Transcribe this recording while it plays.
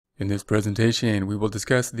In this presentation, we will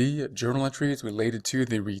discuss the journal entries related to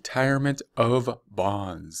the retirement of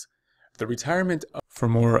bonds. For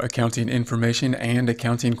more accounting information and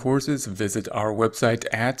accounting courses, visit our website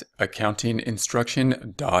at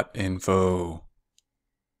accountinginstruction.info.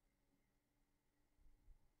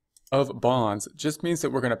 Of bonds just means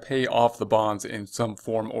that we're going to pay off the bonds in some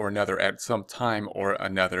form or another at some time or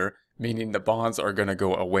another, meaning the bonds are going to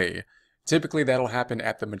go away. Typically, that'll happen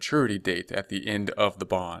at the maturity date at the end of the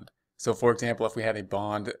bond. So for example, if we had a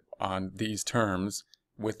bond on these terms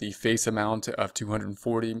with the face amount of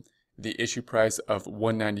 $240, the issue price of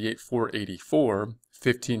 $198,484,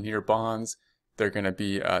 15-year bonds, they're going to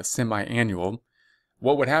be semi-annual.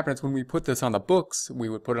 What would happen is when we put this on the books, we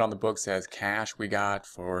would put it on the books as cash we got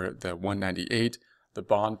for the $198, the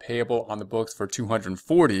bond payable on the books for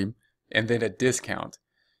 $240, and then a discount.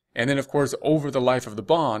 And then, of course, over the life of the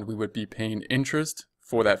bond, we would be paying interest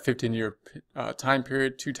for that 15-year time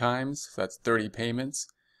period 2 times, so that's 30 payments.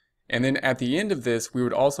 And then at the end of this, we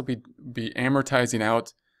would also be amortizing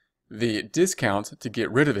out the discount to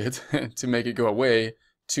get rid of it, to make it go away,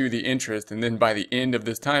 to the interest. And then by the end of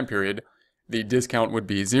this time period, the discount would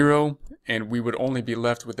be 0, and we would only be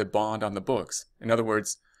left with a bond on the books. In other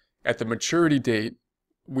words, at the maturity date,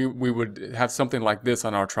 we would have something like this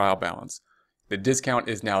on our trial balance. The discount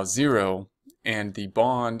is now 0, and the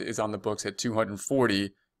bond is on the books at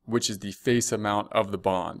 $240, which is the face amount of the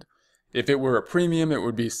bond. If it were a premium, it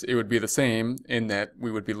would be the same in that we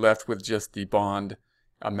would be left with just the bond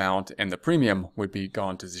amount, and the premium would be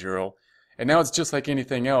gone to 0. And now it's just like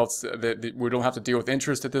anything else, that we don't have to deal with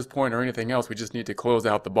interest at this point or anything else. We just need to close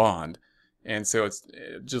out the bond. And so it's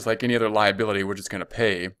just like any other liability, we're just going to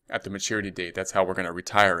pay at the maturity date. That's how we're going to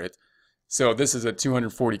retire it. So this is a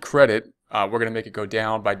 240 credit. We're going to make it go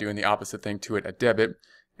down by doing the opposite thing to it, a debit.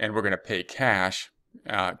 And we're going to pay cash.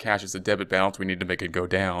 Cash is a debit balance. We need to make it go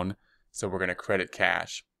down. So we're going to credit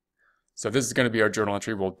cash. So this is going to be our journal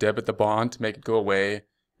entry. We'll debit the bond to make it go away,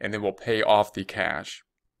 and then we'll pay off the cash.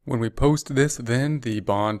 When we post this, then the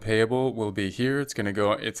bond payable will be here. It's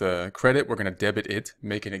a credit. We're going to debit it,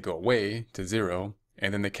 making it go away to 0.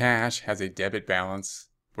 And then the cash has a debit balance.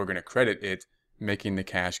 We're going to credit it, making the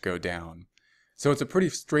cash go down. So it's a pretty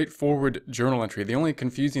straightforward journal entry. The only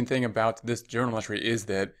confusing thing about this journal entry is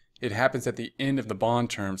that it happens at the end of the bond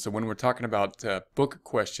term. So when we're talking about book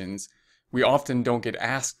questions, we often don't get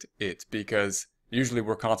asked it because usually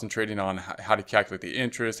we're concentrating on how to calculate the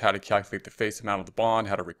interest, how to calculate the face amount of the bond,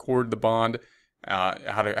 how to record the bond,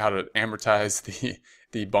 how to amortize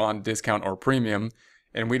the bond discount or premium.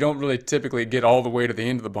 And we don't really typically get all the way to the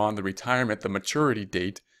end of the bond, the retirement, the maturity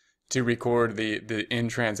date, to record the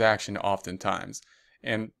end transaction oftentimes.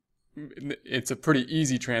 And it's a pretty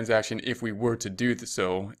easy transaction if we were to do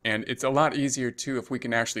so. And it's a lot easier too if we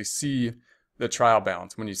can actually see the trial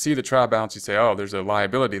balance. When you see the trial balance, you say, oh, there's a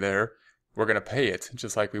liability there. We're going to pay it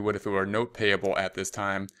just like we would if it were a note payable at this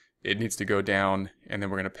time. It needs to go down, and then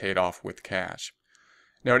we're going to pay it off with cash.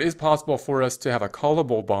 Now, it is possible for us to have a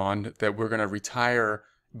callable bond that we're going to retire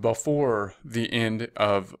before the end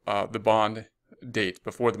of the bond date,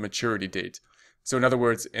 before the maturity date. So in other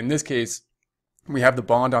words, in this case, we have the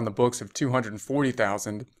bond on the books of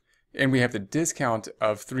 $240,000, and we have the discount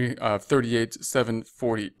of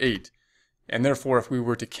 $38,748. And therefore, if we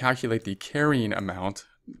were to calculate the carrying amount,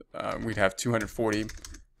 we'd have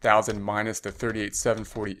 $240,000 minus the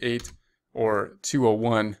 $38,748, or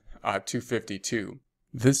 $201,252.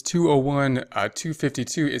 This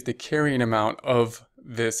 $201,252 is the carrying amount of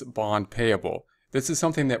this bond payable. This is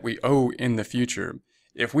something that we owe in the future.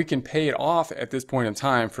 If we can pay it off at this point in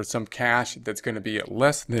time for some cash that's going to be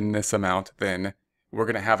less than this amount, then we're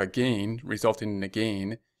going to have a gain, resulting in a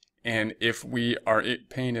gain. And if we are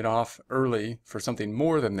paying it off early for something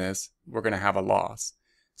more than this, we're going to have a loss.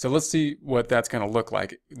 So let's see what that's going to look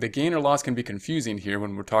like. The gain or loss can be confusing here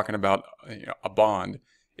when we're talking about a bond.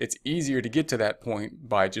 It's easier to get to that point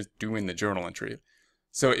by just doing the journal entry.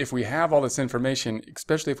 So if we have all this information,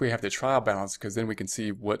 especially if we have the trial balance, because then we can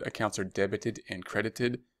see what accounts are debited and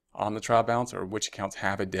credited on the trial balance, or which accounts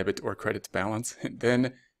have a debit or credit balance,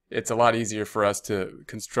 then it's a lot easier for us to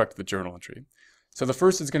construct the journal entry. So the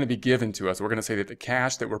first is going to be given to us. We're going to say that the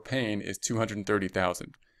cash that we're paying is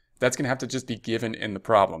 $230,000. That's going to have to just be given in the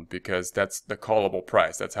problem because that's the callable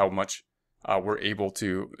price. That's how much we're able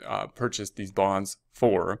to purchase these bonds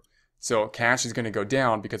for. So cash is going to go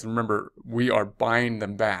down because remember, we are buying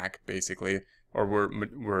them back basically, or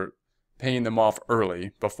we're paying them off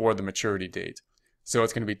early before the maturity date. So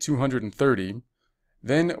it's going to be $230.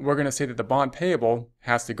 Then we're going to say that the bond payable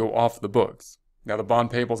has to go off the books. Now the bond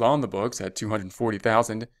payable is on the books at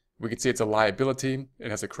 $240,000. We could see it's a liability,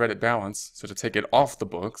 it has a credit balance, so to take it off the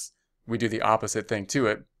books, we do the opposite thing to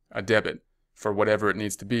it, a debit, for whatever it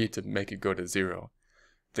needs to be to make it go to zero.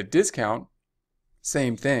 The discount,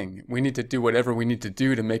 same thing. We need to do whatever we need to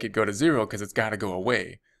do to make it go to zero because it's got to go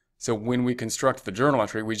away. So when we construct the journal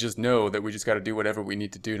entry, we just know that we just got to do whatever we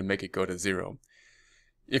need to do to make it go to zero.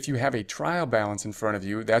 If you have a trial balance in front of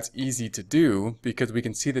you, that's easy to do because we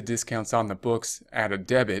can see the discounts on the books at a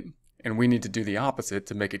debit, and we need to do the opposite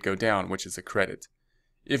to make it go down, which is a credit.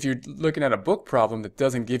 If you're looking at a book problem that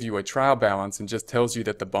doesn't give you a trial balance and just tells you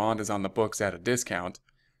that the bond is on the books at a discount,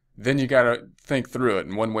 then you got to think through it.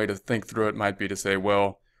 And one way to think through it might be to say,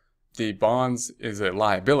 well, the bonds is a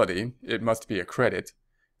liability. It must be a credit.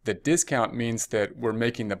 The discount means that we're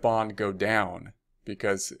making the bond go down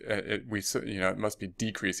because it must be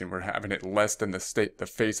decreasing. We're having it less than the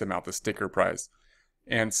face amount, the sticker price.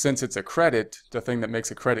 And since it's a credit, the thing that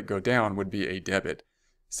makes a credit go down would be a debit.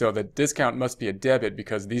 So the discount must be a debit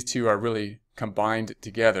because these two are really combined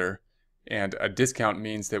together. And a discount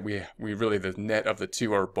means that we really, the net of the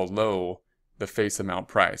two are below the face amount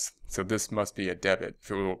price. So this must be a debit.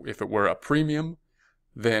 If it were a premium,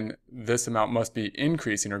 then this amount must be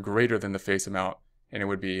increasing or greater than the face amount, and it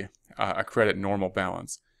would be a credit normal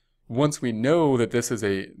balance. Once we know that this is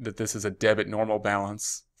a debit normal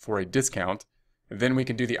balance for a discount, then we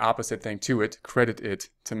can do the opposite thing to it, credit it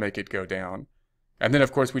to make it go down. And then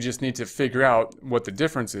of course we just need to figure out what the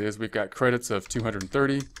difference is. We've got credits of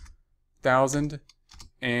 230,000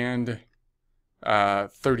 and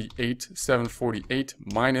 38,748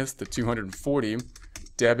 minus the 240.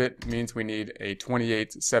 Debit means we need a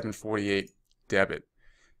 28,748 debit.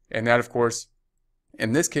 And that, of course,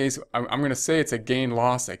 in this case, I'm going to say it's a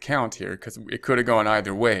gain-loss account here because it could have gone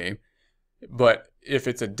either way. But if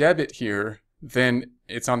it's a debit here, then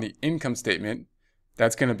it's on the income statement.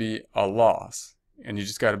 That's going to be a loss. And you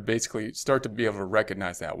just got to basically start to be able to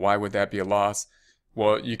recognize that. Why would that be a loss?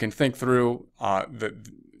 Well, you can think through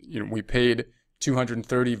we paid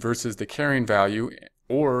 230 versus the carrying value,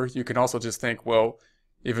 or you can also just think, well,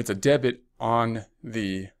 if it's a debit on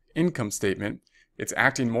the income statement, it's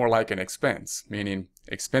acting more like an expense, meaning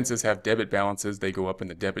expenses have debit balances, they go up in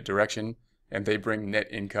the debit direction, and they bring net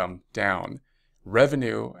income down.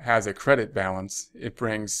 Revenue has a credit balance, it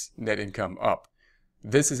brings net income up.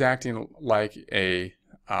 This is acting like an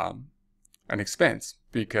expense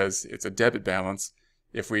because it's a debit balance.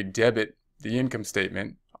 If we debit the income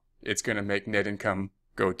statement, it's going to make net income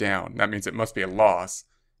go down. That means it must be a loss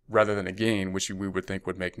rather than a gain, which we would think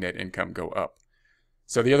would make net income go up.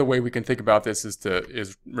 So the other way we can think about this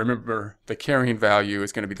is remember the carrying value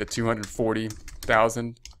is going to be the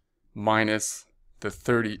 240,000 minus the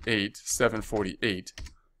 38,748.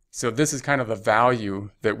 So this is kind of the value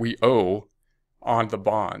that we owe on the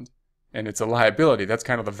bond, and it's a liability. That's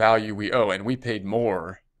kind of the value we owe, and we paid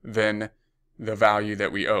more than the value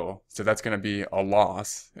that we owe. So that's going to be a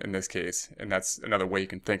loss in this case, and that's another way you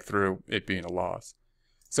can think through it being a loss.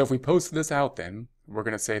 So if we post this out, then we're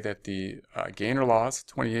going to say that the gain or loss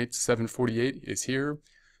 28,748 is here,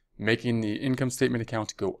 making the income statement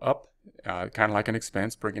account go up, kind of like an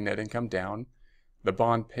expense, bringing net income down. The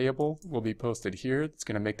bond payable will be posted here. It's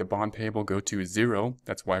going to make the bond payable go to 0.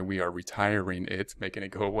 That's why we are retiring it, making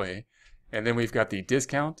it go away. And then we've got the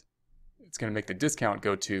discount. It's going to make the discount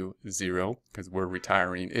go to 0 because we're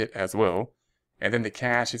retiring it as well. And then the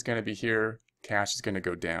cash is going to be here. Cash is going to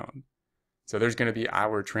go down. So there's going to be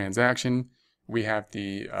our transaction. We have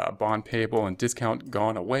the bond payable and discount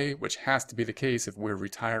gone away, which has to be the case if we're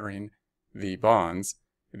retiring the bonds.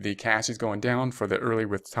 The cash is going down for the early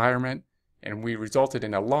retirement, and we resulted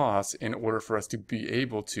in a loss in order for us to be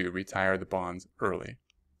able to retire the bonds early.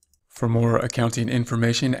 For more accounting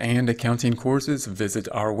information and accounting courses, visit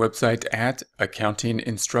our website at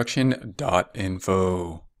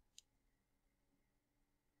accountinginstruction.info.